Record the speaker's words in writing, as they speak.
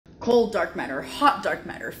Cold dark matter, hot dark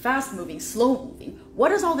matter, fast moving, slow moving. What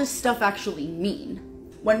does all this stuff actually mean?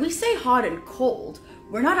 When we say hot and cold,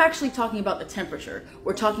 we're not actually talking about the temperature.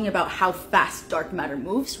 We're talking about how fast dark matter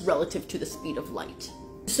moves relative to the speed of light.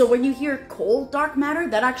 So when you hear cold dark matter,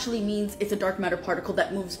 that actually means it's a dark matter particle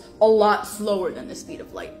that moves a lot slower than the speed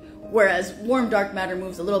of light. Whereas warm dark matter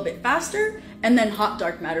moves a little bit faster, and then hot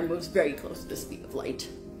dark matter moves very close to the speed of light.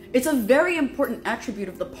 It's a very important attribute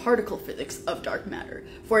of the particle physics of dark matter.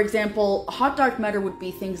 For example, hot dark matter would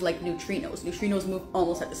be things like neutrinos. Neutrinos move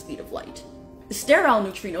almost at the speed of light. Sterile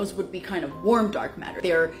neutrinos would be kind of warm dark matter.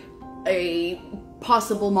 They're a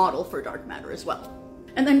possible model for dark matter as well.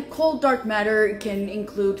 And then cold dark matter can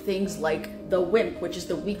include things like the WIMP, which is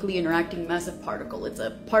the weakly interacting massive particle. It's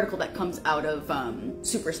a particle that comes out of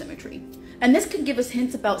supersymmetry. And this could give us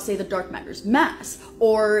hints about, say, the dark matter's mass,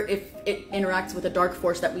 or if it interacts with a dark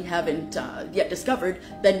force that we haven't yet discovered,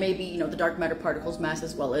 then maybe, the dark matter particle's mass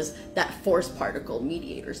as well as that force particle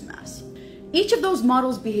mediator's mass. Each of those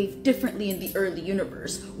models behave differently in the early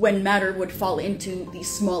universe, when matter would fall into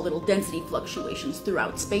these small little density fluctuations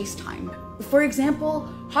throughout space-time. For example,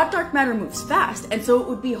 hot dark matter moves fast, and so it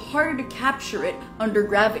would be harder to capture it under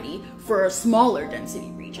gravity for a smaller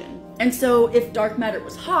density region. And so if dark matter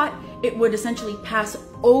was hot, it would essentially pass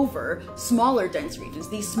over smaller dense regions,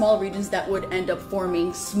 these small regions that would end up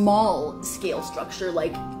forming small scale structure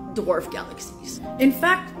like dwarf galaxies. In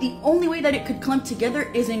fact, the only way that it could clump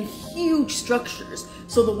together is in huge structures.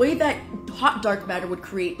 So the way that hot dark matter would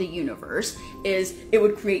create the universe is it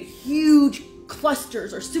would create huge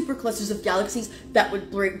clusters or superclusters of galaxies that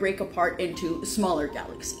would break apart into smaller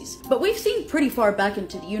galaxies. But we've seen pretty far back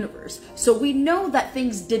into the universe, so we know that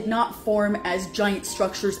things did not form as giant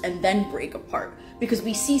structures and then break apart, because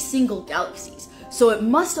we see single galaxies. So it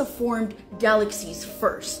must have formed galaxies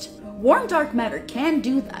first. Warm dark matter can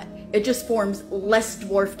do that. It just forms less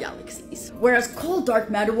dwarf galaxies. Whereas cold dark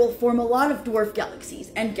matter will form a lot of dwarf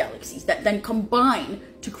galaxies and galaxies that then combine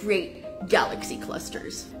to create galaxy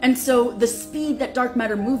clusters. And so the speed that dark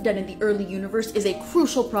matter moved at in the early universe is a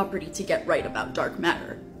crucial property to get right about dark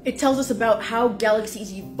matter. It tells us about how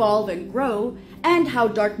galaxies evolve and grow, and how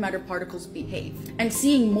dark matter particles behave. And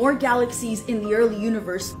seeing more galaxies in the early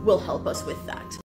universe will help us with that.